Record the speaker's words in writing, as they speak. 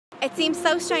It seems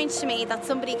so strange to me that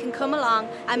somebody can come along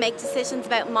and make decisions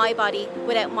about my body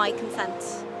without my consent.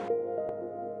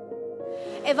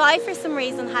 If I, for some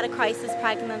reason, had a crisis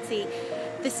pregnancy,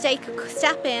 the state could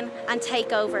step in and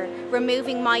take over,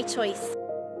 removing my choice,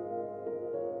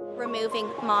 removing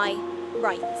my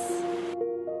rights.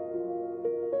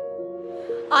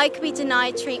 I could be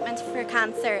denied treatment for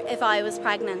cancer if I was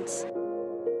pregnant.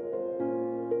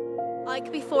 I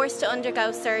could be forced to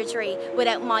undergo surgery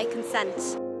without my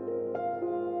consent.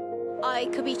 I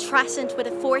could be threatened with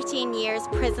a 14 years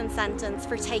prison sentence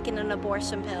for taking an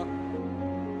abortion pill.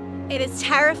 It is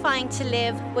terrifying to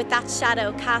live with that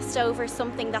shadow cast over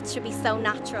something that should be so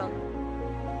natural.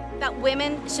 That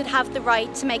women should have the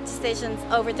right to make decisions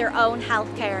over their own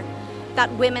healthcare,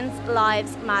 that women's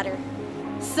lives matter.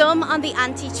 Some on the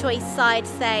anti-choice side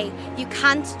say you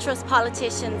can't trust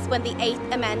politicians when the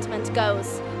 8th Amendment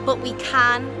goes, but we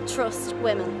can trust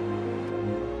women.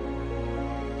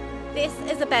 This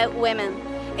is about women.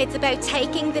 It's about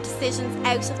taking the decisions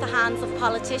out of the hands of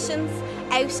politicians,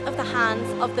 out of the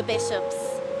hands of the bishops.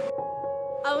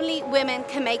 Only women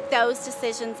can make those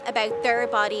decisions about their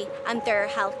body and their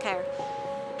healthcare.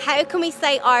 How can we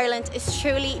say Ireland is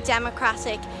truly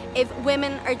democratic if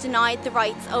women are denied the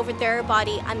rights over their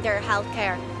body and their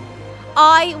healthcare?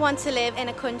 I want to live in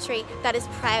a country that is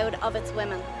proud of its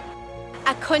women.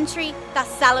 A country that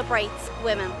celebrates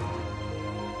women.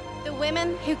 The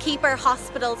women who keep our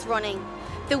hospitals running.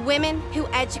 The women who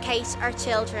educate our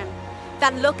children.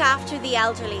 That look after the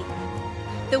elderly.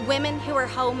 The women who are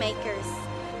homemakers,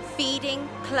 feeding,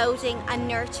 clothing and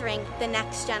nurturing the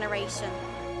next generation.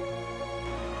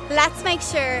 Let's make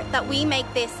sure that we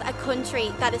make this a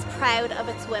country that is proud of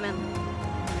its women,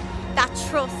 that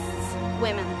trusts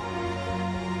women.